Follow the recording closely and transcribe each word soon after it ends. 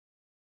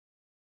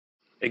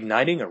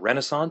Igniting a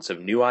Renaissance of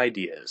New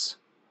Ideas.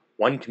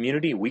 One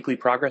Community Weekly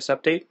Progress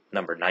Update,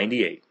 number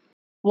 98.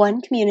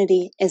 One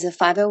Community is a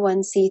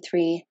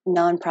 501c3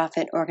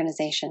 nonprofit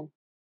organization.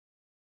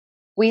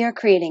 We are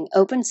creating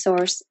open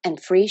source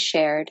and free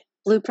shared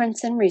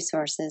blueprints and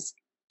resources,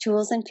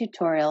 tools and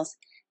tutorials,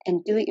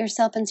 and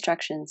do-it-yourself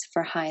instructions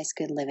for highest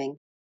good living.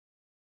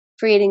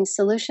 Creating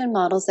solution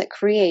models that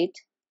create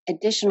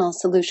additional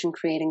solution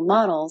creating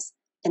models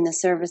in the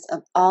service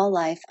of all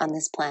life on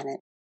this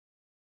planet.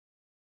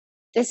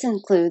 This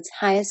includes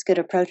highest good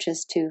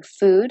approaches to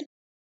food,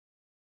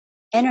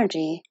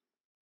 energy,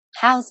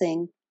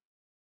 housing,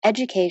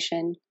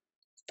 education,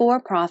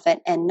 for-profit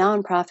and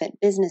nonprofit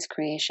business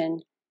creation,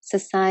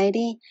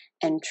 society,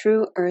 and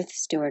true earth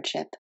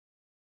stewardship.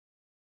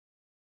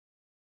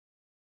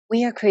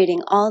 We are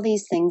creating all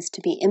these things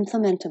to be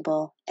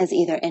implementable as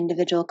either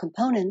individual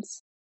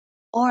components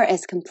or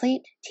as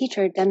complete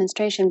teacher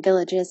demonstration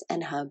villages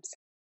and hubs.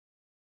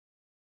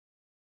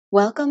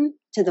 Welcome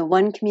to the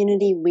One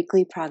Community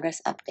Weekly Progress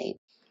Update.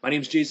 My name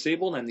is Jay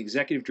Sable, and I'm the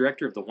Executive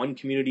Director of the One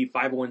Community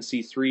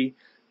 501c3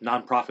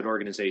 nonprofit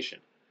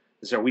organization.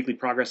 This is our Weekly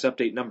Progress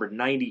Update number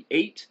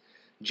 98,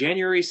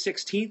 January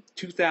 16th,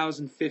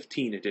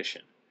 2015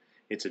 edition.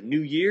 It's a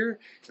new year,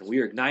 and we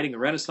are igniting a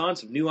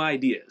renaissance of new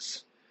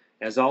ideas.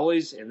 As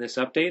always, in this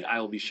update,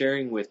 I will be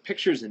sharing with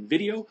pictures and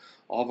video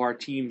all of our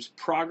team's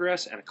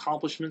progress and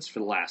accomplishments for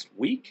the last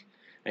week.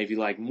 And if you'd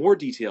like more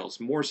details,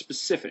 more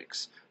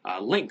specifics,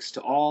 links to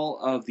all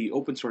of the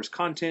open source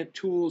content,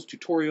 tools,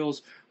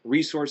 tutorials,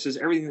 resources,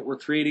 everything that we're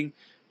creating,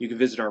 you can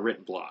visit our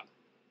written blog.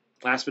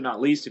 Last but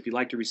not least, if you'd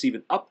like to receive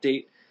an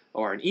update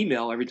or an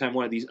email every time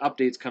one of these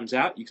updates comes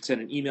out, you can send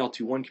an email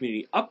to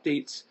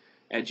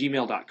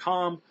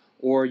onecommunityupdates@gmail.com,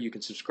 or you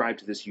can subscribe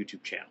to this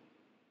YouTube channel.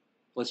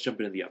 Let's jump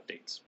into the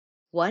updates.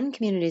 One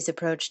Community's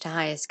approach to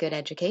highest good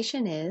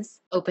education is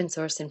open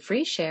source and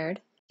free shared,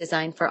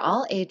 designed for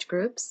all age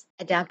groups,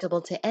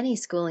 adaptable to any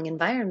schooling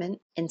environment,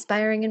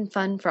 inspiring and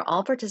fun for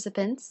all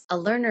participants, a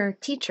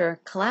learner-teacher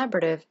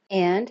collaborative,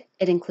 and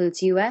it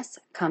includes U.S.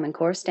 Common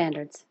Core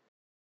standards.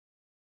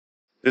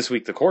 This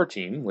week, the core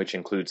team, which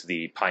includes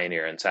the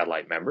Pioneer and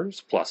Satellite members,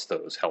 plus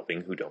those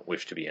helping who don't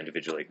wish to be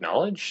individually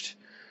acknowledged,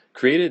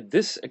 created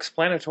this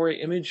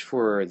explanatory image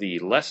for the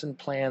lesson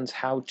plan's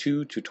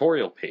how-to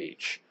tutorial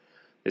page.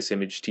 This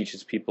image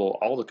teaches people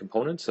all the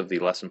components of the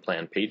lesson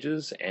plan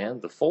pages,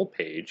 and the full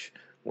page,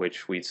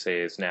 which we'd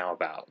say is now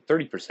about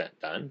 30%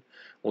 done,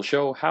 will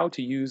show how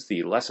to use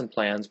the lesson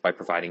plans by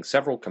providing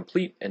several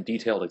complete and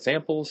detailed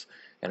examples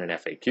and an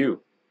FAQ.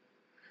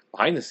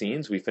 Behind the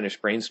scenes, we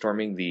finished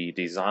brainstorming the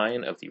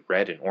design of the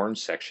red and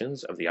orange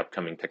sections of the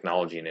upcoming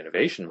technology and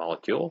innovation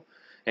molecule,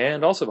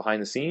 and also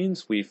behind the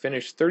scenes, we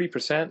finished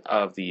 30%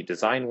 of the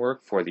design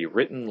work for the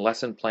written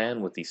lesson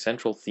plan with the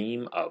central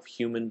theme of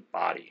human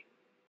body.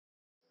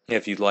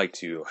 If you'd like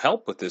to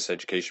help with this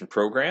education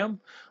program,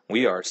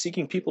 we are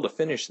seeking people to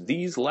finish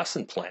these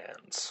lesson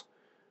plans.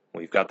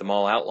 We've got them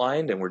all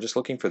outlined, and we're just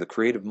looking for the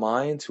creative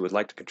minds who would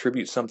like to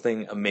contribute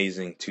something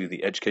amazing to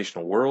the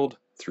educational world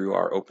through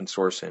our open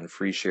source and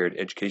free shared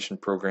education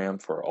program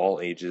for all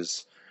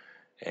ages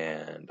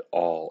and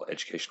all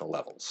educational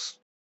levels.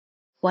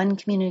 One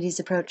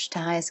Community's approach to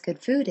highest good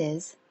food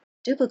is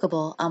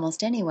duplicable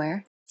almost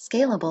anywhere,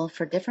 scalable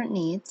for different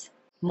needs,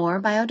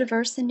 more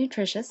biodiverse and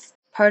nutritious,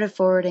 part of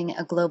forwarding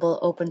a global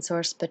open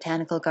source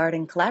botanical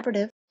garden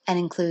collaborative, and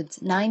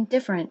includes 9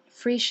 different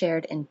free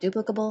shared and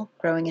duplicable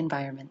growing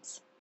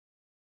environments.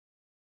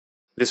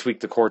 This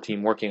week, the core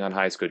team working on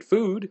highest good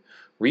food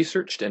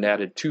researched and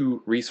added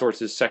 2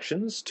 resources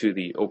sections to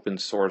the open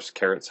source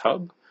carrots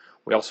hub.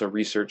 We also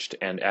researched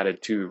and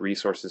added 2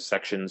 resources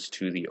sections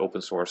to the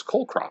open source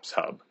coal crops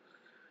hub.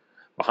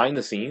 Behind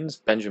the scenes,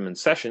 Benjamin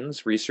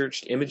Sessions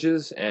researched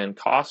images and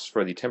costs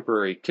for the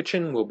temporary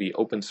kitchen we'll be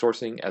open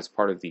sourcing as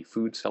part of the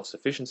food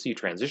self-sufficiency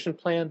transition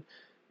plan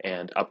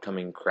and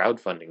upcoming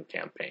crowdfunding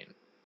campaign.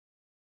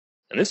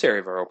 In this area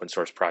of our open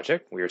source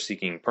project, we are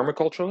seeking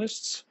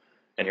permaculturalists,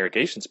 an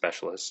irrigation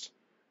specialist,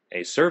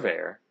 a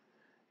surveyor,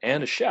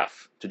 and a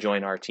chef to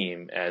join our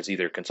team as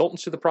either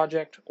consultants to the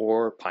project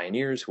or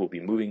pioneers who will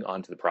be moving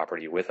onto the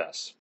property with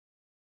us.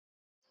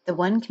 The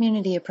One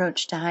Community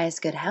approach to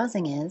highest good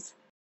housing is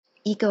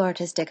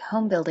eco-artistic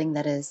home building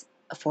that is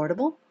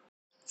affordable,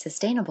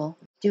 sustainable,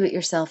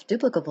 do-it-yourself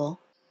duplicable,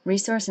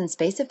 resource and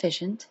space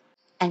efficient,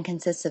 and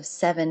consists of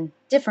 7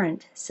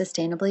 different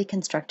sustainably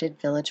constructed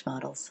village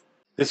models.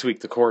 This week,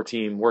 the core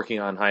team working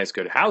on highest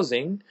good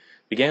housing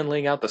began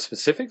laying out the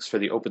specifics for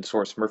the open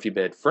source Murphy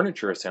bed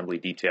furniture assembly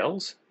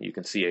details. You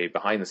can see a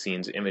behind the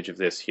scenes image of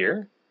this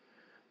here.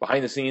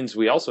 Behind the scenes,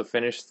 we also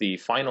finished the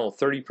final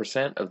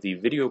 30% of the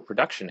video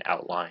production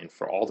outline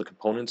for all the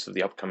components of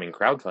the upcoming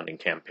crowdfunding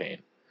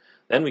campaign.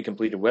 Then we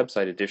completed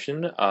website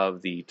edition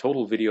of the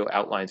total video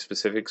outline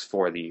specifics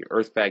for the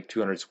Earthbag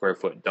 200 square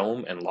foot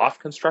dome and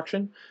loft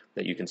construction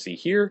that you can see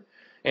here,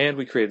 and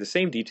we created the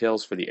same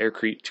details for the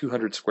Aircrete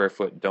 200 square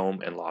foot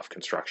dome and loft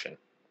construction.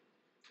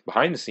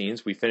 Behind the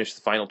scenes, we finished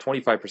the final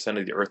 25%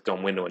 of the Earth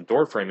Dome window and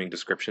door framing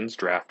descriptions,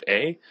 Draft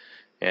A,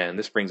 And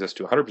this brings us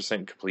to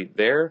 100% complete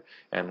there,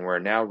 and we're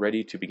now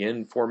ready to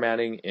begin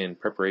formatting in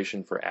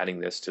preparation for adding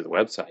this to the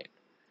website.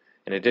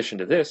 In addition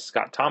to this,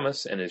 Scott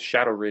Thomas and his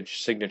Shadow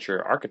Ridge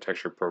Signature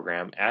Architecture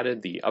program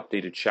added the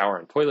updated shower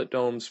and toilet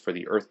domes for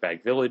the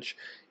Earthbag Village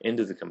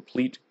into the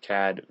complete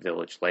CAD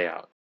village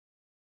layout.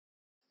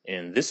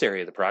 In this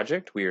area of the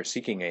project, we are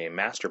seeking a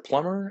master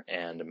plumber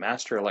and a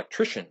master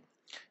electrician.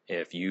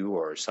 If you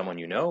or someone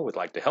you know would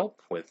like to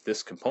help with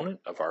this component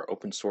of our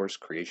open source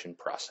creation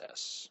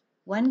process.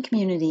 One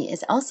Community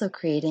is also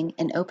creating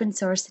an open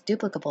source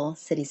duplicable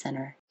city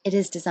center. It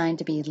is designed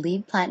to be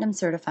LEED Platinum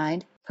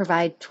certified,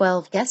 provide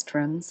 12 guest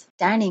rooms,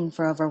 dining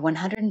for over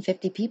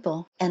 150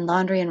 people, and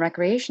laundry and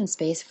recreation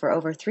space for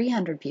over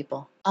 300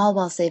 people, all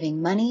while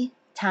saving money,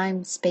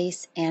 time,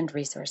 space, and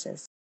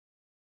resources.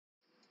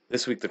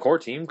 This week the core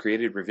team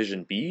created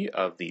revision B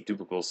of the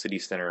duplicable city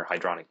center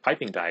hydronic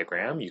piping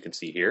diagram you can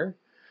see here.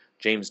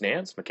 James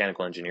Nance,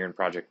 mechanical engineer and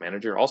project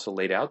manager, also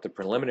laid out the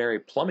preliminary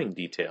plumbing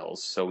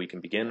details so we can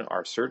begin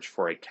our search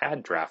for a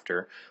CAD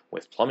drafter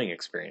with plumbing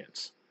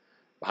experience.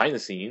 Behind the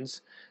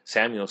scenes,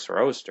 Samuel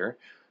Soroster,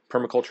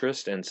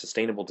 permaculturist and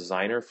sustainable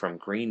designer from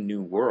Green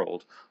New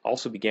World,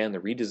 also began the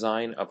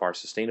redesign of our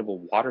sustainable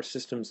water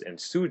systems and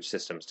sewage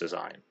systems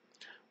design.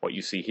 What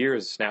you see here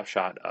is a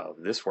snapshot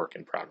of this work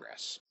in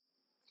progress.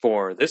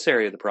 For this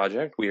area of the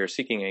project, we are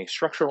seeking a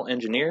structural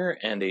engineer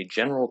and a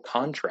general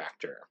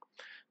contractor.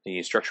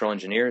 The structural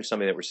engineer is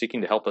somebody that we're seeking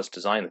to help us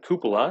design the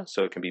cupola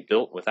so it can be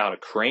built without a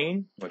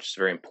crane, which is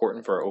very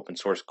important for our open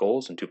source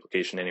goals and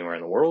duplication anywhere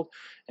in the world.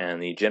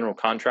 And the general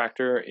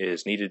contractor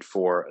is needed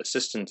for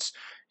assistance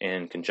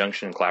in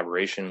conjunction and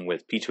collaboration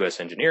with P2S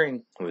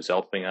Engineering, who is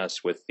helping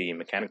us with the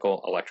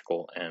mechanical,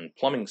 electrical, and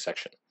plumbing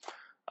section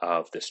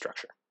of this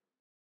structure.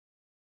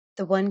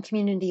 The One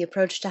Community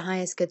approach to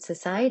highest good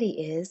society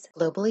is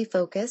globally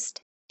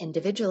focused,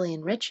 individually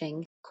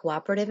enriching,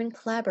 cooperative and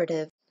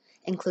collaborative,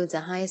 includes a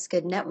highest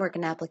good network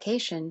and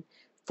application,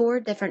 4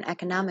 different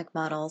economic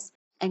models,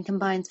 and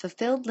combines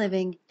fulfilled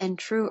living and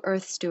true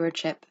earth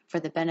stewardship for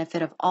the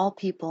benefit of all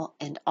people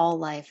and all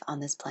life on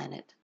this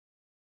planet.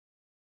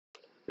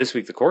 This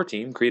week the core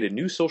team created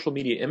new social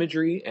media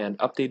imagery and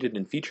updated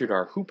and featured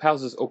our Hoop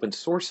Houses open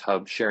source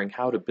hub sharing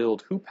how to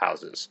build hoop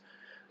houses.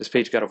 This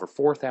page got over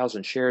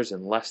 4,000 shares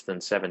in less than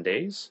 7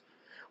 days.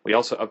 We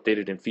also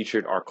updated and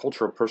featured our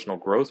cultural personal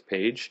growth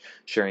page,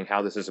 sharing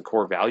how this is a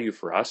core value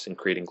for us in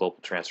creating global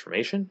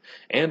transformation,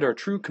 and our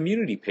true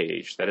community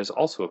page that is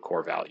also a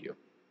core value.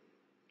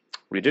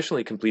 We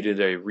additionally completed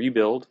a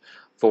rebuild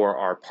for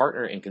our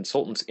partner and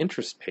consultants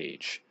interest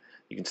page.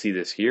 You can see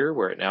this here,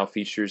 where it now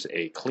features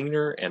a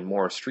cleaner and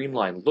more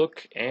streamlined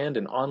look and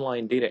an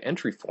online data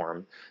entry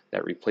form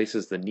that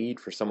replaces the need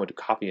for someone to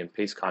copy and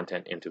paste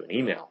content into an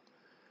email.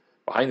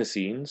 Behind the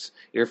scenes,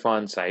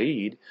 Irfan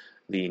Saeed,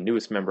 the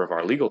newest member of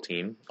our legal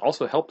team,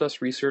 also helped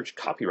us research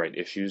copyright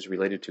issues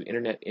related to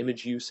internet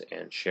image use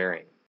and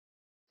sharing.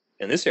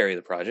 In this area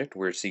of the project,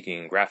 we're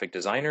seeking graphic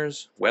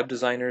designers, web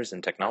designers,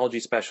 and technology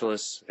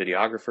specialists,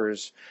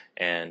 videographers,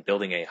 and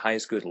building a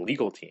highest good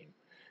legal team.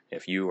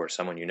 If you or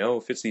someone you know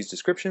fits these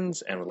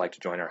descriptions and would like to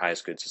join our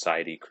highest good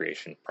society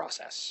creation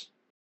process.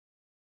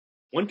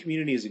 One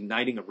Community is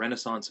igniting a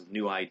renaissance of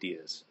new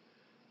ideas.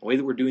 The way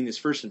that we're doing this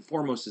first and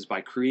foremost is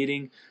by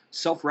creating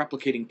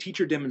self-replicating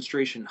teacher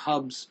demonstration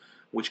hubs,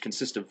 which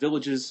consist of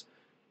villages,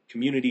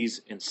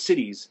 communities, and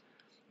cities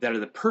that are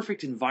the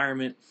perfect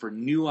environment for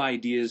new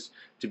ideas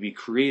to be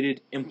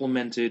created,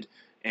 implemented,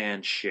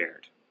 and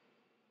shared.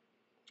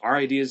 Our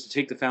idea is to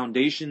take the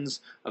foundations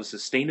of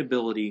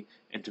sustainability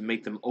and to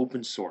make them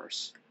open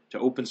source. To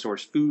open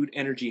source food,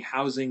 energy,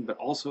 housing, but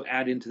also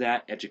add into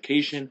that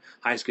education,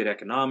 highest good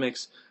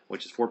economics,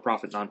 which is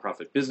for-profit,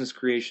 non-profit business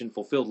creation,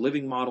 fulfilled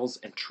living models,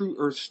 and true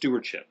earth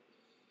stewardship.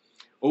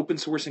 Open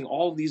sourcing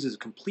all of these as a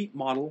complete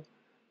model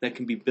that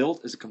can be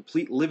built as a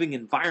complete living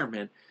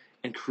environment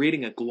and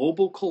creating a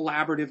global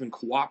collaborative and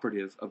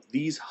cooperative of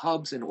these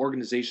hubs and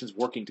organizations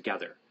working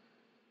together.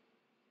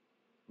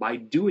 By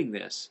doing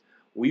this,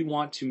 we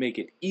want to make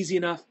it easy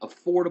enough,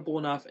 affordable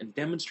enough, and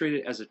demonstrate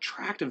it as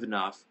attractive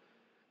enough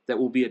that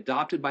will be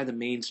adopted by the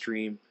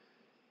mainstream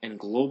and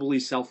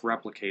globally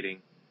self-replicating,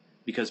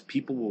 because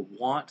people will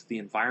want the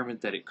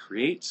environment that it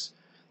creates,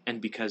 and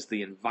because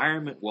the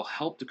environment will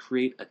help to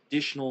create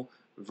additional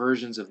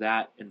versions of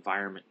that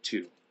environment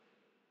too.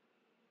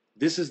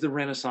 This is the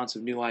renaissance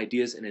of new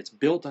ideas, and it's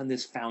built on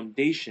this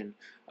foundation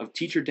of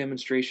teacher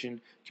demonstration,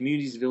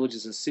 communities,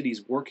 villages, and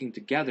cities working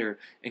together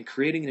and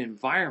creating an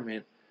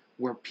environment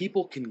where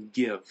people can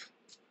give,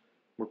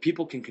 where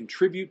people can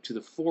contribute to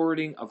the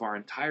forwarding of our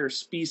entire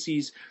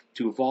species,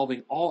 to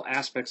evolving all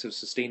aspects of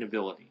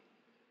sustainability.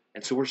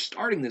 And so we're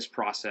starting this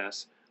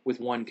process with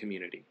One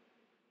Community.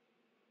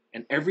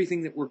 And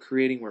everything that we're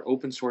creating, we're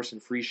open source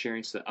and free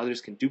sharing so that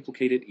others can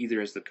duplicate it either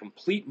as the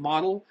complete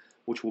model,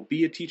 which will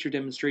be a teacher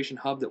demonstration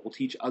hub that will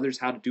teach others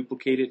how to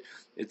duplicate it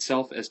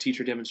itself as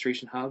teacher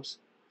demonstration hubs,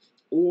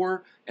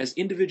 or as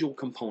individual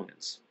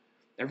components.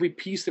 Every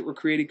piece that we're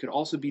creating could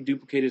also be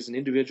duplicated as an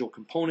individual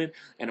component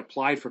and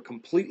applied for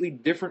completely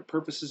different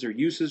purposes or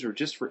uses, or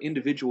just for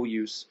individual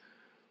use,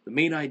 The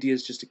main idea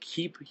is just to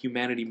keep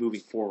humanity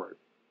moving forward.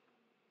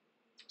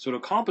 So to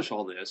accomplish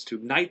all this, to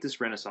ignite this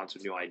renaissance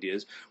of new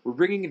ideas, we're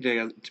bringing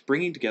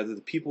together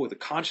the people with a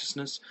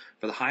consciousness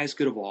for the highest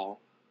good of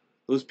all,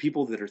 those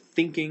people that are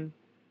thinking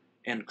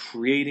and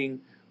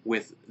creating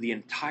with the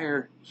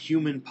entire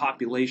human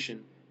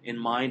population in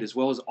mind, as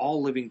well as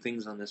all living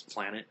things on this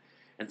planet,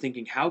 and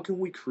thinking, how can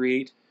we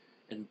create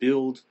and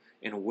build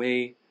in a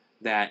way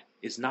that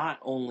is not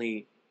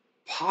only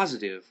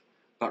positive,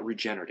 but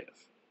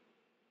regenerative?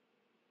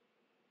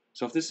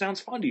 So if this sounds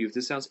fun to you, if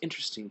this sounds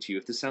interesting to you,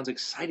 if this sounds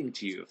exciting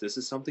to you, if this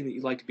is something that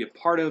you'd like to be a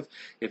part of,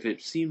 if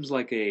it seems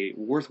like a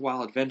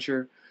worthwhile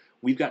adventure,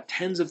 we've got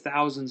tens of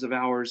thousands of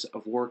hours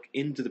of work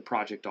into the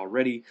project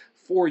already.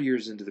 4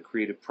 years into the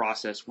creative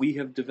process, we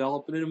have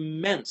developed an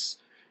immense,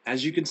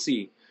 as you can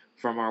see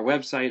from our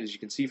website, as you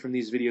can see from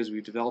these videos,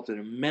 we've developed an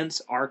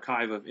immense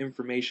archive of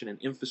information and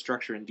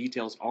infrastructure and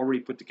details already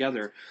put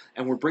together,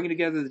 and we're bringing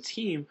together the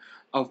team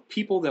of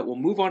people that will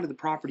move onto the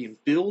property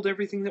and build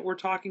everything that we're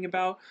talking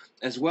about,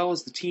 as well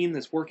as the team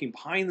that's working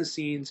behind the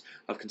scenes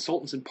of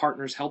consultants and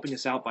partners helping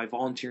us out by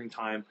volunteering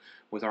time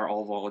with our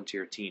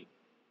all-volunteer team.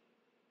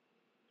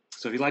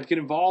 So if you'd like to get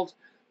involved,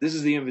 this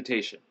is the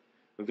invitation.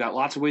 We've got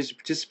lots of ways to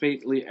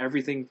participate,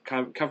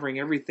 covering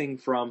everything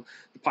from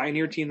the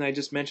pioneer team that I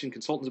just mentioned,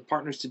 consultants and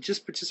partners, to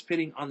just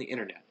participating on the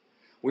internet.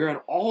 We're on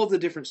all of the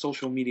different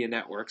social media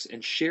networks,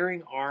 and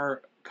sharing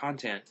our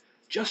content,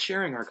 just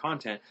sharing our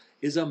content,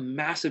 is a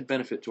massive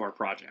benefit to our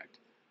project.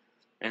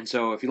 And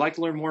so if you'd like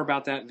to learn more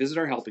about that, visit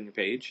our helping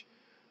page.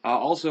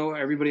 Also,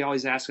 everybody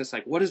always asks us,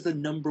 like, what is the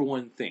number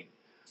one thing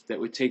that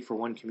would take for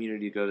one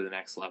community to go to the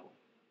next level?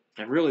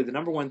 And really, the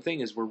number one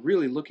thing is we're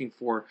really looking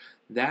for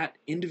that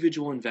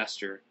individual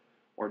investor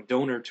or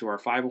donor to our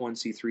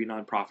 501c3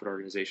 nonprofit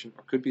organization,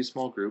 or could be a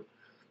small group,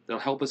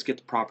 that'll help us get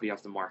the property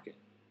off the market.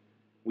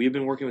 We have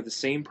been working with the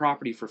same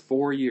property for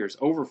 4 years,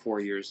 over 4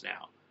 years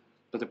now,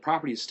 but the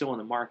property is still on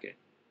the market.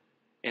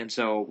 And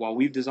so while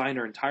we've designed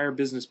our entire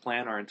business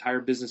plan, our entire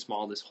business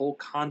model, this whole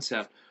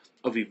concept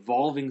of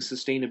evolving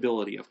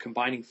sustainability, of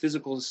combining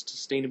physical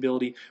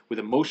sustainability with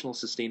emotional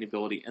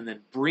sustainability, and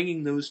then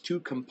bringing those two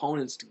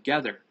components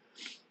together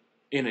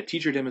in a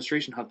teacher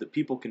demonstration hub that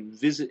people can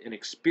visit and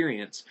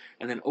experience,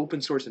 and then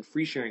open source and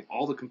free sharing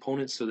all the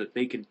components so that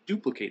they can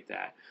duplicate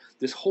that.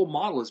 This whole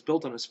model is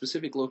built on a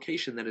specific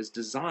location that is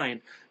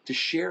designed to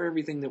share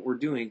everything that we're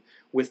doing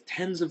with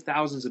tens of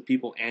thousands of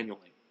people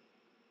annually.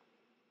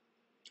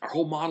 Our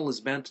whole model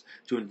is meant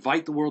to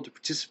invite the world to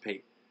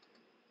participate.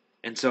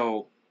 And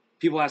so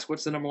people ask,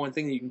 what's the number one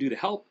thing that you can do to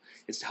help?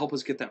 It's to help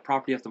us get that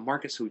property off the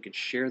market so we can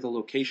share the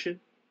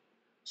location,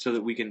 so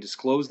that we can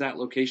disclose that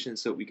location,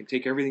 so that we can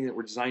take everything that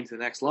we're designing to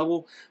the next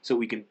level, so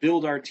we can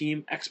build our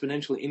team,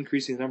 exponentially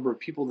increasing the number of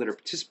people that are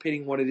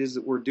participating in what it is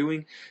that we're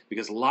doing,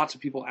 because lots of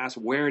people ask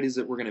where it is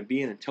that we're going to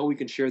be, and until we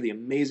can share the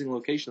amazing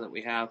location that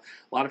we have,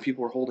 a lot of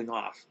people are holding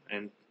off,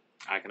 and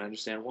I can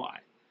understand why.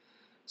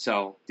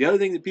 So the other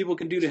thing that people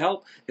can do to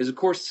help is, of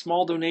course,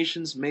 small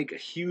donations make a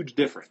huge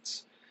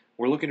difference.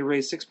 We're looking to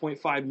raise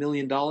 $6.5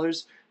 million.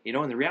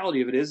 And the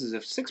reality of it is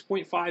if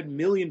 6.5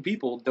 million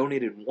people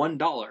donated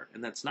 $1,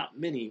 and that's not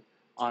many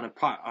on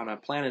a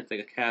planet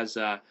that has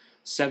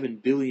 7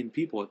 billion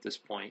people at this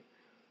point,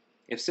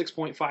 if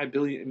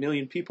 6.5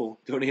 million people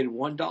donated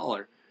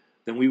 $1,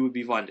 then we would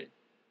be funded,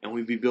 and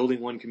we'd be building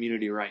one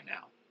community right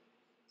now.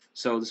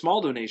 So the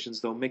small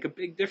donations, though, make a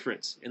big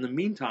difference. In the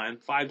meantime,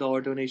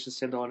 $5 donations,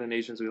 $10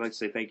 donations, we'd like to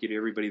say thank you to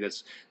everybody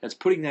that's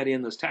putting that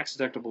in. Those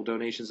tax-deductible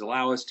donations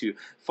allow us to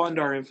fund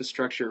our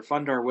infrastructure,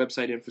 fund our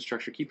website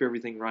infrastructure, keep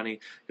everything running,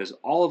 because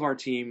all of our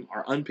team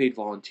are unpaid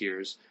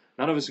volunteers.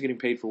 None of us are getting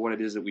paid for what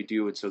it is that we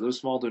do, and so those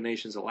small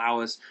donations allow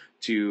us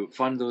to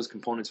fund those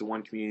components of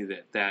one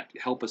community that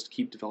help us to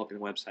keep developing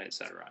the website,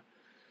 etc.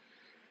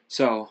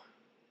 So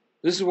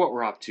this is what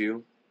we're up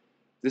to.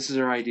 This is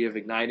our idea of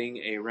igniting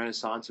a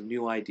renaissance of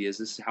new ideas.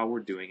 This is how we're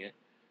doing it,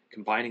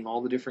 combining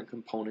all the different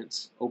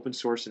components, open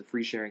source and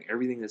free sharing,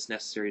 everything that's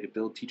necessary to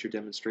build teacher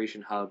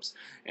demonstration hubs,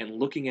 and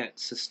looking at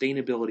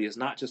sustainability as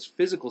not just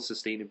physical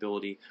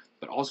sustainability,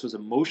 but also as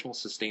emotional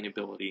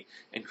sustainability,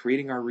 and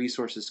creating our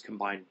resources to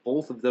combine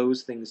both of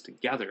those things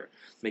together,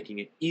 making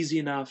it easy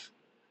enough,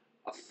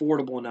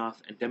 affordable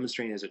enough, and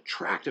demonstrating as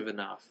attractive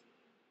enough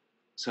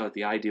so that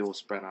the idea will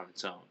spread on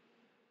its own.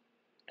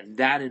 And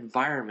that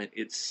environment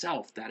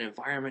itself, that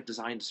environment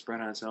designed to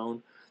spread on its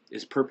own,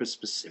 is purposed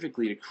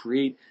specifically to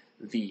create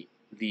the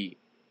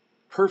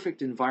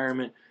perfect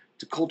environment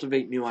to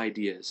cultivate new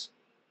ideas,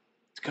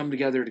 to come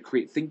together to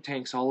create think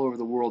tanks all over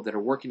the world that are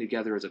working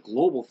together as a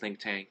global think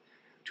tank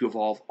to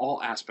evolve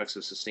all aspects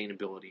of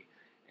sustainability.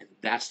 And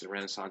that's the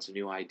renaissance of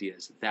new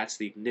ideas. That's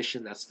the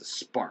ignition, that's the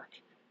spark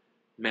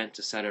meant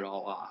to set it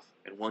all off.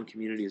 And one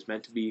community is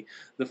meant to be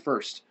the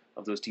first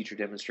of those teacher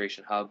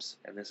demonstration hubs,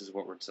 and this is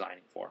what we're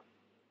designing for.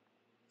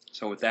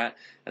 So with that,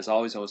 as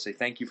always, I will say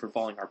thank you for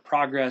following our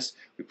progress.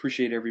 We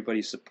appreciate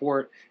everybody's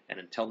support. And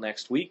until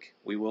next week,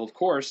 we will, of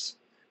course,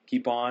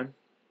 keep on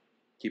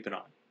keeping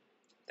on.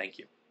 Thank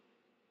you.